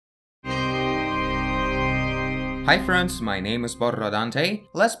Hi friends, my name is BoroDante.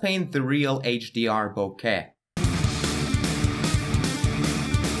 Let's paint the real HDR bouquet.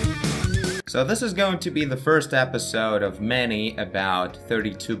 So this is going to be the first episode of many about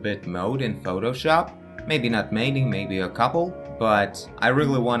 32-bit mode in Photoshop. Maybe not many, maybe a couple, but I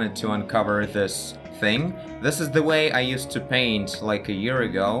really wanted to uncover this thing. This is the way I used to paint like a year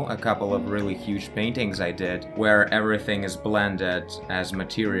ago, a couple of really huge paintings I did, where everything is blended as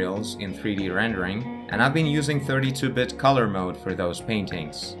materials in 3D rendering. And I've been using 32-bit color mode for those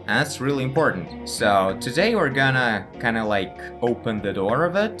paintings. And that's really important. So today we're gonna kinda like open the door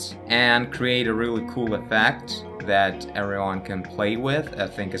of it and create a really cool effect that everyone can play with. I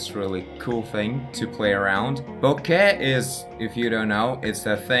think it's a really cool thing to play around. Bouquet is, if you don't know, it's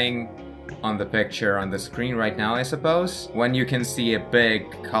a thing on the picture on the screen right now, I suppose, when you can see a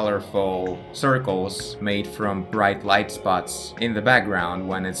big colorful circles made from bright light spots in the background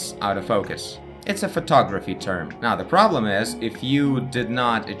when it's out of focus. It's a photography term. Now the problem is, if you did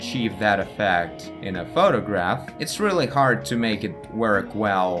not achieve that effect in a photograph, it's really hard to make it work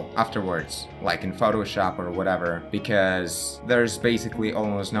well afterwards, like in Photoshop or whatever, because there's basically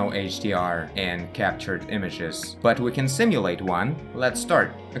almost no HDR in captured images. But we can simulate one. Let's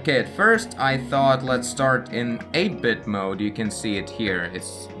start. Okay, at first I thought let's start in 8-bit mode. You can see it here.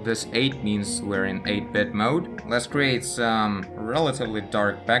 This 8 means we're in 8-bit mode. Let's create some relatively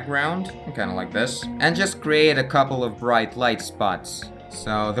dark background, kind of like this, and just create a couple of bright light spots.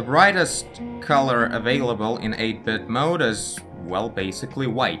 So the brightest color available in 8-bit mode is, well, basically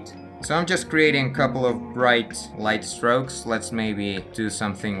white. So I'm just creating a couple of bright light strokes. Let's maybe do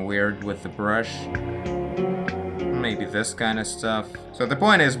something weird with the brush. Maybe this kind of stuff. So the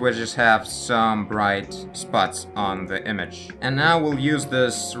point is we just have some bright spots on the image. And now we'll use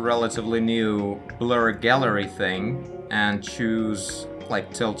this relatively new blur gallery thing and choose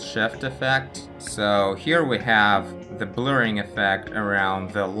like tilt shift effect. So here we have the blurring effect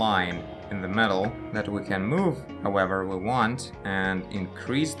around the line in the middle that we can move however we want and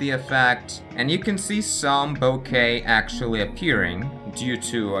increase the effect. And you can see some bouquet actually appearing due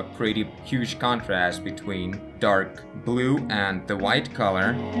to a pretty huge contrast between dark blue and the white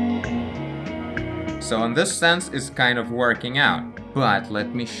color. So in this sense it's kind of working out. But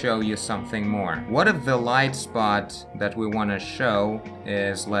let me show you something more. What if the light spot that we want to show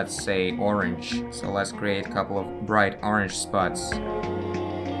is, let's say, orange? So let's create a couple of bright orange spots.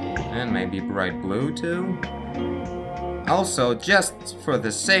 And maybe bright blue too. Also, just for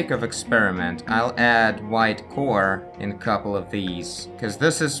the sake of experiment, I'll add white core in a couple of these, because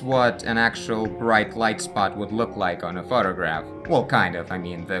this is what an actual bright light spot would look like on a photograph. Well, kind of. I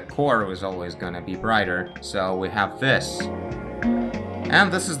mean, the core was always gonna be brighter, so we have this. And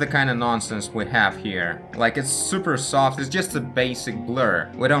this is the kind of nonsense we have here. Like, it's super soft, it's just a basic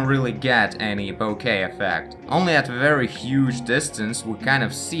blur. We don't really get any bokeh effect. Only at a very huge distance we kind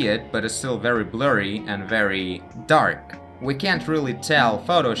of see it, but it's still very blurry and very dark. We can't really tell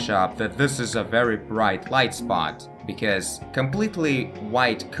Photoshop that this is a very bright light spot, because completely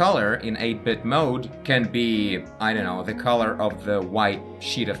white color in 8-bit mode can be, I don't know, the color of the white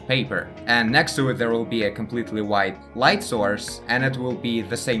sheet of paper. And next to it there will be a completely white light source, and it will be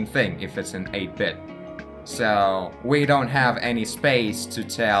the same thing if it's in 8-bit. So we don't have any space to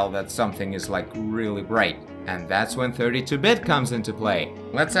tell that something is like really bright. And that's when 32-bit comes into play.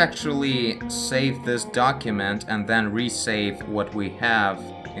 Let's actually save this document and then resave what we have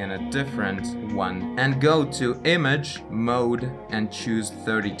in a different one. And go to Image, Mode, and choose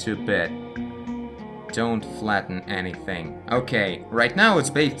 32-bit. Don't flatten anything. Okay, right now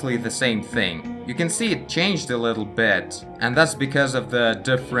it's basically the same thing. You can see it changed a little bit, and that's because of the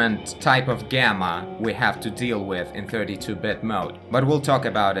different type of gamma we have to deal with in 32-bit mode. But we'll talk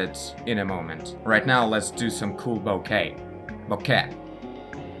about it in a moment. Right now let's do some cool bouquet. Bouquet.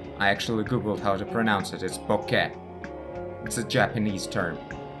 I actually googled how to pronounce it. It's bouquet. It's a Japanese term.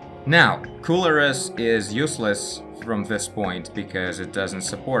 Now, Coloris is useless from this point because it doesn't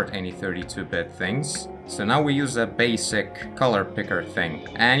support any 32-bit things. So now we use a basic color picker thing.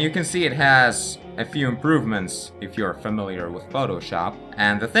 And you can see it has a few improvements if you're familiar with Photoshop.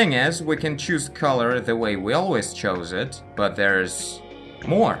 And the thing is, we can choose color the way we always chose it, but there's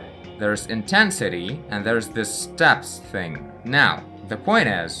more. There's intensity and there's this steps thing. Now, the point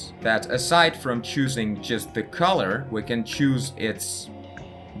is that aside from choosing just the color, we can choose its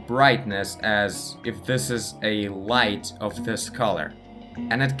brightness as if this is a light of this color.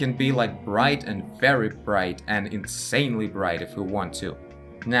 And it can be like bright and very bright and insanely bright if we want to.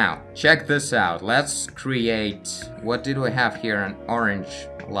 Now, check this out. Let's create, what did we have here? An orange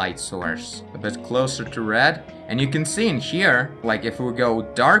light source. A bit closer to red. And you can see in here, like if we go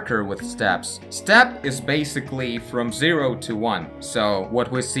darker with steps, step is basically from 0 to 1. So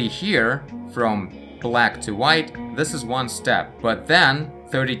what we see here, from black to white, this is one step. But then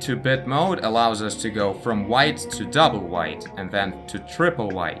 32-bit mode allows us to go from white to double white and then to triple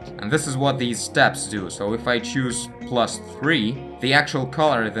white. And this is what these steps do. So if I choose +3, the actual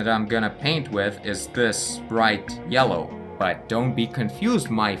color that I'm gonna paint with is this bright yellow. But don't be confused,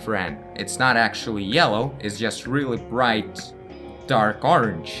 my friend. It's not actually yellow, it's just really bright, dark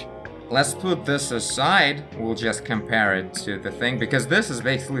orange. Let's put this aside, we'll just compare it to the thing, because this is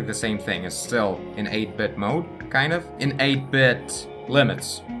basically the same thing. It's still in 8-bit mode, kind of. In 8-bit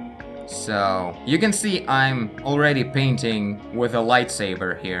limits. So, you can see I'm already painting with a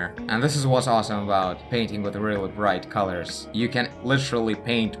lightsaber here. And this is what's awesome about painting with really bright colors. You can literally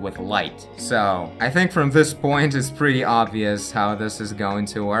paint with light. So, I think from this point it's pretty obvious how this is going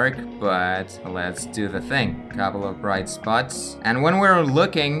to work, but let's do the thing. Couple of bright spots. And when we're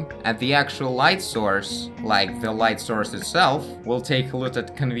looking at the actual light source, like the light source itself, we'll take a look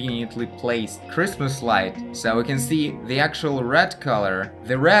at conveniently placed Christmas light. So we can see the actual red color.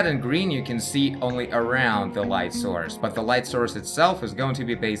 The red and green you can see only around the light source, but the light source itself is going to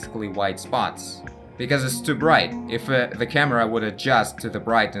be basically white spots. Because it's too bright. If the camera would adjust to the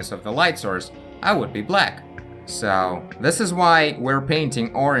brightness of the light source, I would be black. So, this is why we're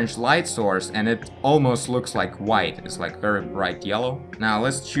painting orange light source and it almost looks like white. It's like very bright yellow. Now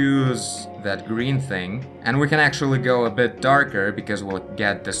let's choose that green thing. And we can actually go a bit darker because we'll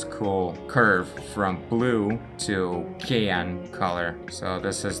get this cool curve from blue to cyan color. So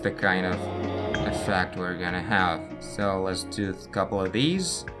this is the kind of effect we're gonna have. So let's do a couple of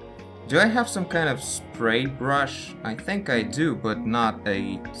these. Do I have some kind of spray brush? I think I do, but not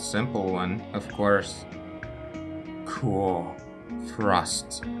a simple one, of course. Cool.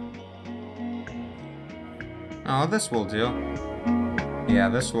 Frost. Oh, this will do. Yeah,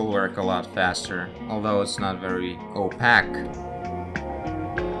 this will work a lot faster, although it's not very opaque.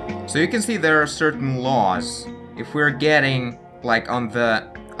 So you can see there are certain laws. If we're getting, like on the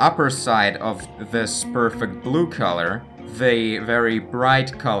upper side of this perfect blue color, the very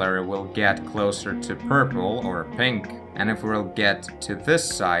bright color will get closer to purple or pink. And if we'll get to this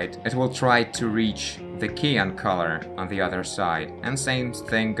side, it will try to reach the cyan color on the other side. And same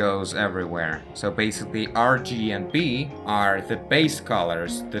thing goes everywhere. So basically RG and B are the base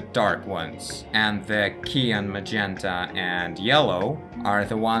colors, the dark ones. And the cyan, magenta and yellow are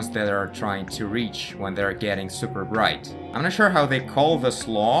the ones that are trying to reach when they're getting super bright. I'm not sure how they call this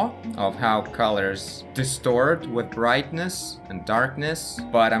law of how colors distort with brightness and darkness,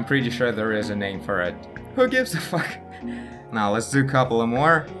 but I'm pretty sure there is a name for it. Who gives a fuck? Now let's do a couple of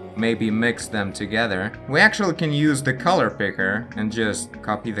more, maybe mix them together. We actually can use the color picker and just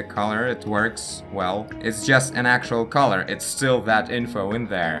copy the color, it works well. It's just an actual color, it's still that info in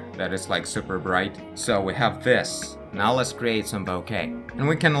there that is like super bright. So we have this. Now let's create some bouquet. And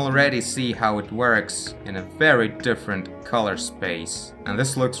we can already see how it works in a very different color space. And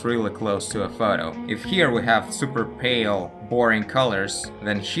this looks really close to a photo. If here we have super pale, boring colors,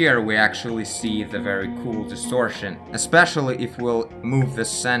 then here we actually see the very cool distortion. Especially if we'll move the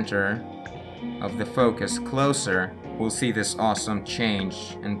center of the focus closer, we'll see this awesome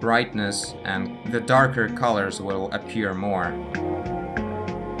change in brightness and the darker colors will appear more.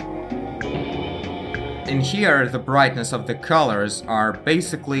 In here, the brightness of the colors are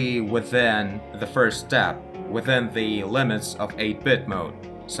basically within the first step, within the limits of 8-bit mode.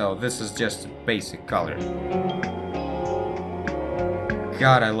 So this is just basic color.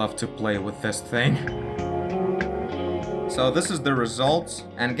 God, I love to play with this thing. So this is the result,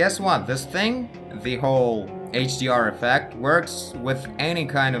 and guess what? This thing, the whole HDR effect, works with any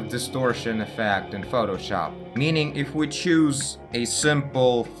kind of distortion effect in Photoshop. Meaning if we choose a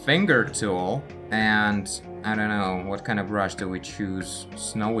simple finger tool, and I don't know, what kind of brush do we choose?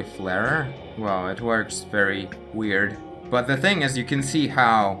 Snowy Flare? Well, it works very weird. But the thing is, you can see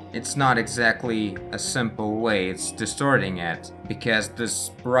how it's not exactly a simple way, it's distorting it. Because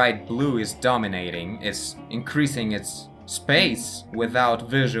this bright blue is dominating, it's increasing its space without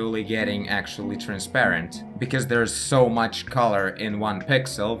visually getting actually transparent. Because there's so much color in one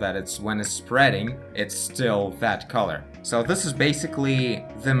pixel that when it's spreading, it's still that color. So this is basically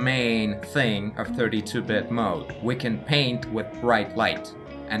the main thing of 32-bit mode. We can paint with bright light,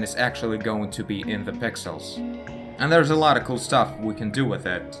 and it's actually going to be in the pixels. And there's a lot of cool stuff we can do with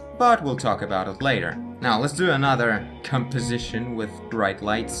it, but we'll talk about it later. Now let's do another composition with bright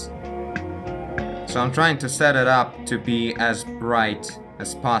lights. So I'm trying to set it up to be as bright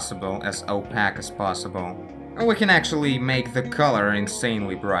as possible, as opaque as possible. And we can actually make the color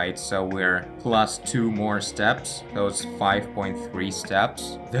insanely bright, so we're plus 2 more steps, so it's 5.3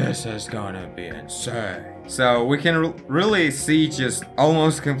 steps. This is gonna be insane. So we can really see just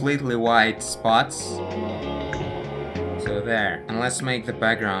almost completely white spots. So there. And let's make the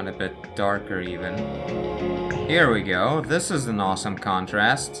background a bit darker even. Here we go. This is an awesome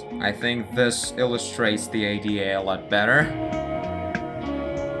contrast. I think this illustrates the idea a lot better.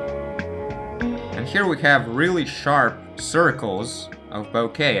 And here we have really sharp circles of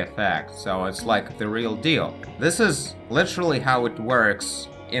bouquet effect, so it's like the real deal. This is literally how it works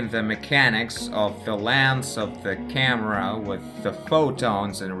in the mechanics of the lens of the camera with the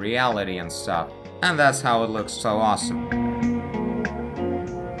photons and reality and stuff. And that's how it looks so awesome.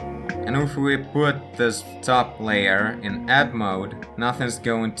 And if we put this top layer in ebb mode, nothing's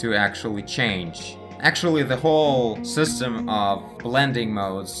going to actually change. Actually, the whole system of blending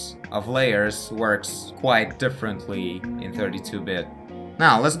modes of layers works quite differently in 32-bit.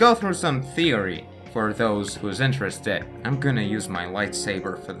 Now, let's go through some theory for those who's interested. I'm gonna use my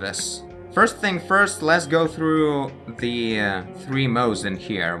lightsaber for this. First thing first, let's go through the 3 modes in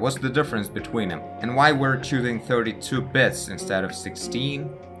here. What's the difference between them? And why we're choosing 32 bits instead of 16?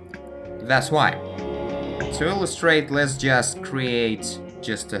 That's why. To illustrate, let's just create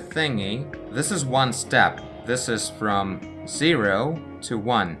just a thingy. This is 1 step. This is from 0 to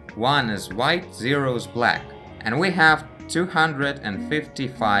 1. 1 is white, 0 is black. And we have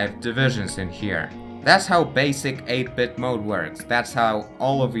 255 divisions in here. That's how basic 8-bit mode works. That's how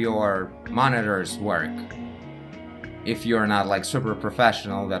all of your monitors work. If you're not like super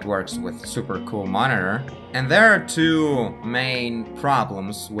professional that works with super cool monitor. And there are 2 main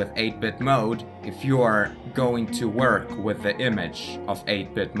problems with 8-bit mode if you are going to work with the image of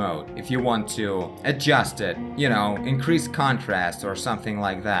 8-bit mode. If you want to adjust it, you know, increase contrast or something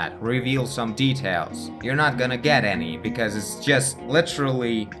like that, reveal some details, you're not gonna get any because it's just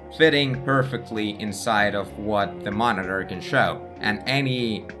literally fitting perfectly inside of what the monitor can show. And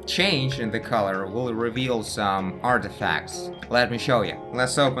any change in the color will reveal some artifacts. Let me show you.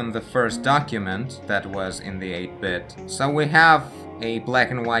 Let's open the first document that was in the 8-bit. So we have a black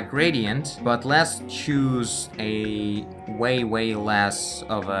and white gradient, but let's choose a way less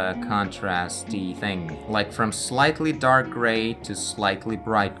of a contrasty thing. Like from slightly dark gray to slightly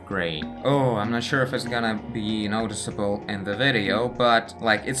bright gray. Oh, I'm not sure if it's gonna be noticeable in the video, but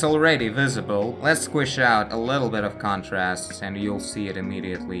like it's already visible. Let's squish out a little bit of contrast and you'll see it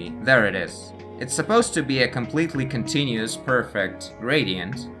immediately. There it is. It's supposed to be a completely continuous, perfect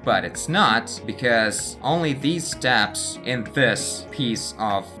gradient, but it's not, because only these steps in this piece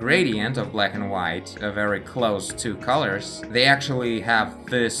of gradient of black and white are very close to colors. They actually have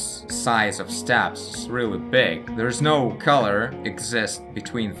this size of steps. It's really big. There's no color exist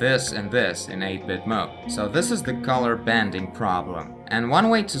between this and this in 8-bit mode. So this is the color banding problem. And one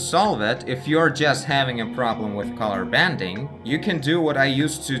way to solve it, if you're just having a problem with color banding, you can do what I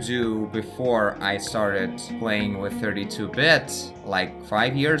used to do before I started playing with 32-bit, like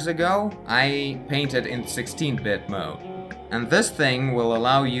 5 years ago. I painted in 16-bit mode. And this thing will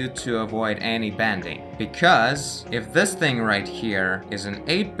allow you to avoid any banding. Because if this thing right here is an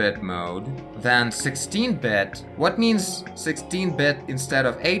 8-bit mode, then 16-bit, what means 16-bit instead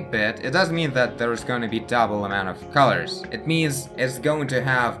of 8-bit? It doesn't mean that there's going to be double amount of colors. It means it's going to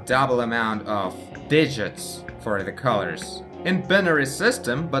have double amount of digits for the colors. In binary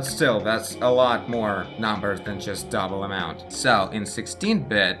system, but still, that's a lot more numbers than just double amount. So, in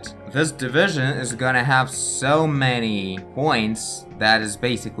 16-bit, this division is gonna have so many points that is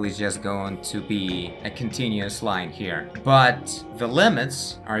basically just going to be a continuous line here. But the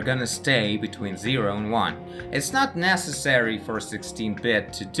limits are gonna stay between 0 and 1. It's not necessary for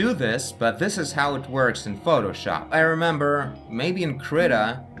 16-bit to do this, but this is how it works in Photoshop. I remember, maybe in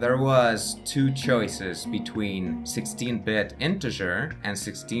Krita, there was 2 choices between 16-bit integer and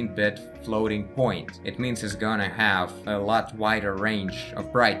 16-bit floating point. It means it's gonna have a lot wider range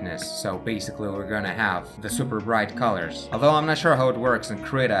of brightness, so basically we're gonna have the super bright colors. Although I'm not sure how it works in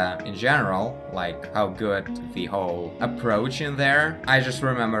Krita in general, like how good the whole approach in there. I just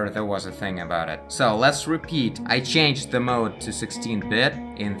remember there was a thing about it. So let's repeat. I changed the mode to 16-bit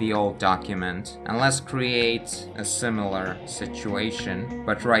in the old document, and let's create a similar situation,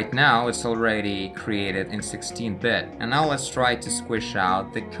 but right now it's already created in 16-bit. And now let's try to squish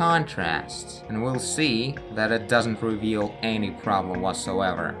out the contrast, and we'll see that it doesn't reveal any problem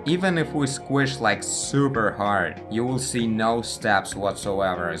whatsoever. Even if we squish like super hard, you will see no steps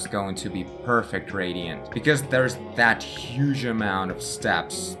whatsoever. It's going to be perfect gradient, because there's that huge amount of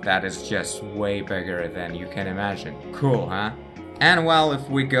steps that is just way bigger than you can imagine. Cool, huh? And well, if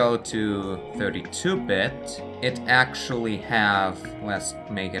we go to 32-bit, it actually have, let's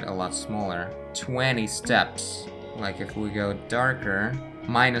make it a lot smaller, 20 steps. Like if we go darker,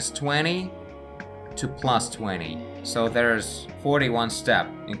 -20 to +20. So there's 41 step,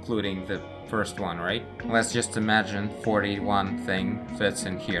 including the first one, right? Let's just imagine 41 thing fits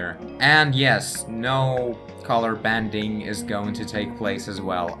in here. And yes, no color banding is going to take place as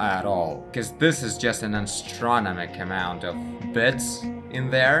well at all, because this is just an astronomical amount of bits in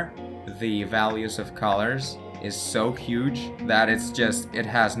there. The values of colors is so huge that it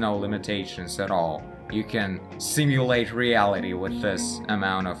has no limitations at all. You can simulate reality with this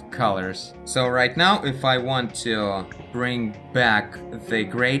amount of colors. So right now, if I want to bring back the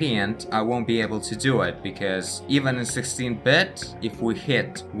gradient, I won't be able to do it, because even in 16-bit, if we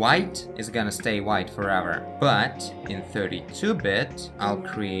hit white, it's gonna stay white forever. But in 32-bit, I'll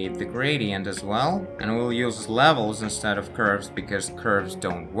create the gradient as well, and we'll use levels instead of curves, because curves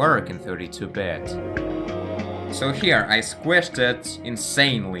don't work in 32-bit. So here, I squished it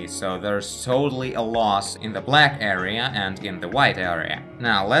insanely, so there's totally a loss in the black area and in the white area.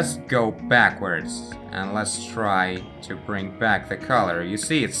 Now let's go backwards, and let's try to bring back the color. You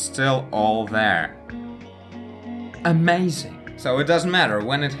see, it's still all there. Amazing! So it doesn't matter,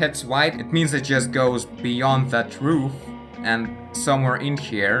 when it hits white, it means it just goes beyond that roof, and somewhere in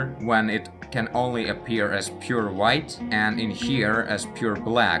here, when it can only appear as pure white, and in here as pure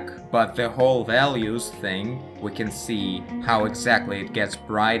black. But the whole values thing, we can see how exactly it gets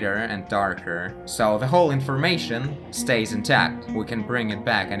brighter and darker. So the whole information stays intact. We can bring it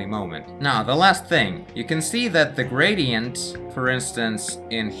back any moment. Now, the last thing. You can see that the gradient, for instance,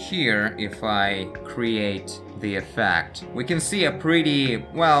 in here, if I create the effect, we can see a pretty,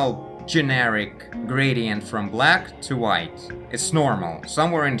 well, generic gradient from black to white. It's normal.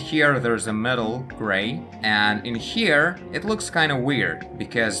 Somewhere in here there's a middle gray, and in here it looks kind of weird,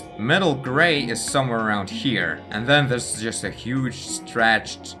 because middle gray is somewhere around here, and then there's just a huge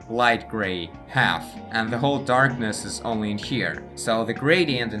stretched light gray half, and the whole darkness is only in here. So the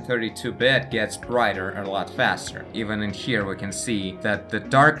gradient in 32-bit gets brighter a lot faster. Even in here we can see that the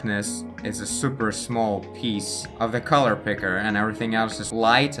darkness is a super small piece of the color picker, and everything else is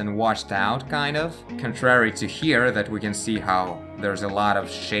light and washed out, kind of. Contrary to here, that we can see how there's a lot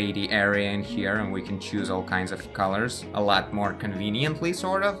of shady area in here, and we can choose all kinds of colors a lot more conveniently,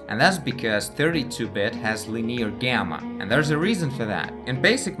 sort of. And that's because 32-bit has linear gamma, and there's a reason for that. In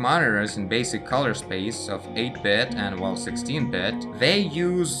basic monitors, in basic color space of 8-bit and, well, 16-bit, they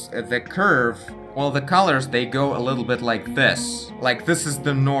use the curve. Well, the colors, they go a little bit like this. Like, this is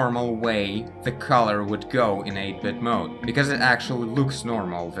the normal way the color would go in 8-bit mode, because it actually looks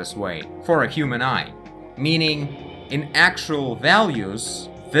normal this way for a human eye. Meaning, in actual values,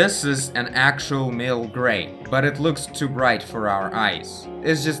 this is an actual middle gray, but it looks too bright for our eyes.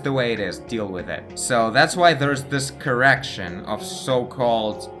 It's just the way it is, deal with it. So that's why there's this correction of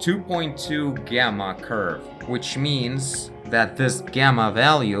so-called 2.2 gamma curve, which means that this gamma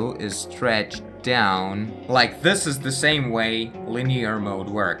value is stretched down. Like, this is the same way linear mode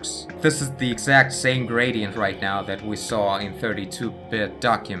works. This is the exact same gradient right now that we saw in 32-bit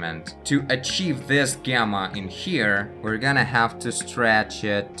document. To achieve this gamma in here, we're gonna have to stretch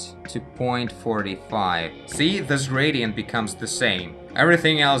it to 0.45. See, this gradient becomes the same.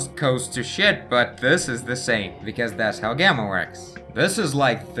 Everything else goes to shit, but this is the same, because that's how gamma works. This is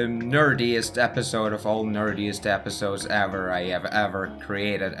like the nerdiest episode of all nerdiest episodes ever I have ever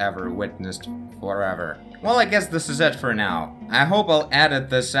created, ever witnessed, forever. Well, I guess this is it for now. I hope I'll edit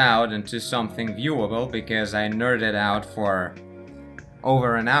this out into something viewable, because I nerded out for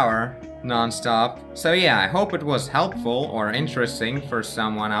over an hour non-stop. So yeah, I hope it was helpful or interesting for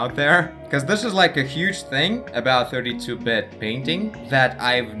someone out there, because this is like a huge thing about 32-bit painting that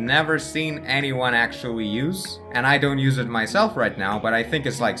I've never seen anyone actually use, and I don't use it myself right now, but I think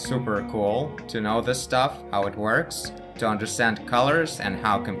it's like super cool to know this stuff, how it works, to understand colors and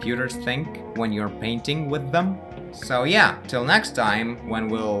how computers think when you're painting with them. So yeah, till next time when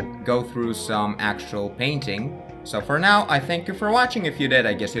we'll go through some actual painting. So for now, I thank you for watching. If you did,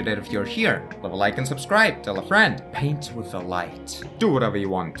 I guess you did if you're here. Leave a like and subscribe, tell a friend, paint with the light, do whatever you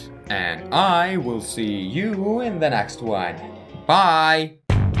want. And I will see you in the next one. Bye!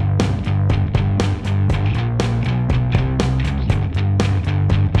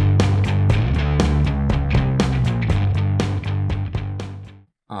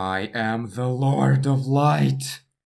 I am the Lord of Light.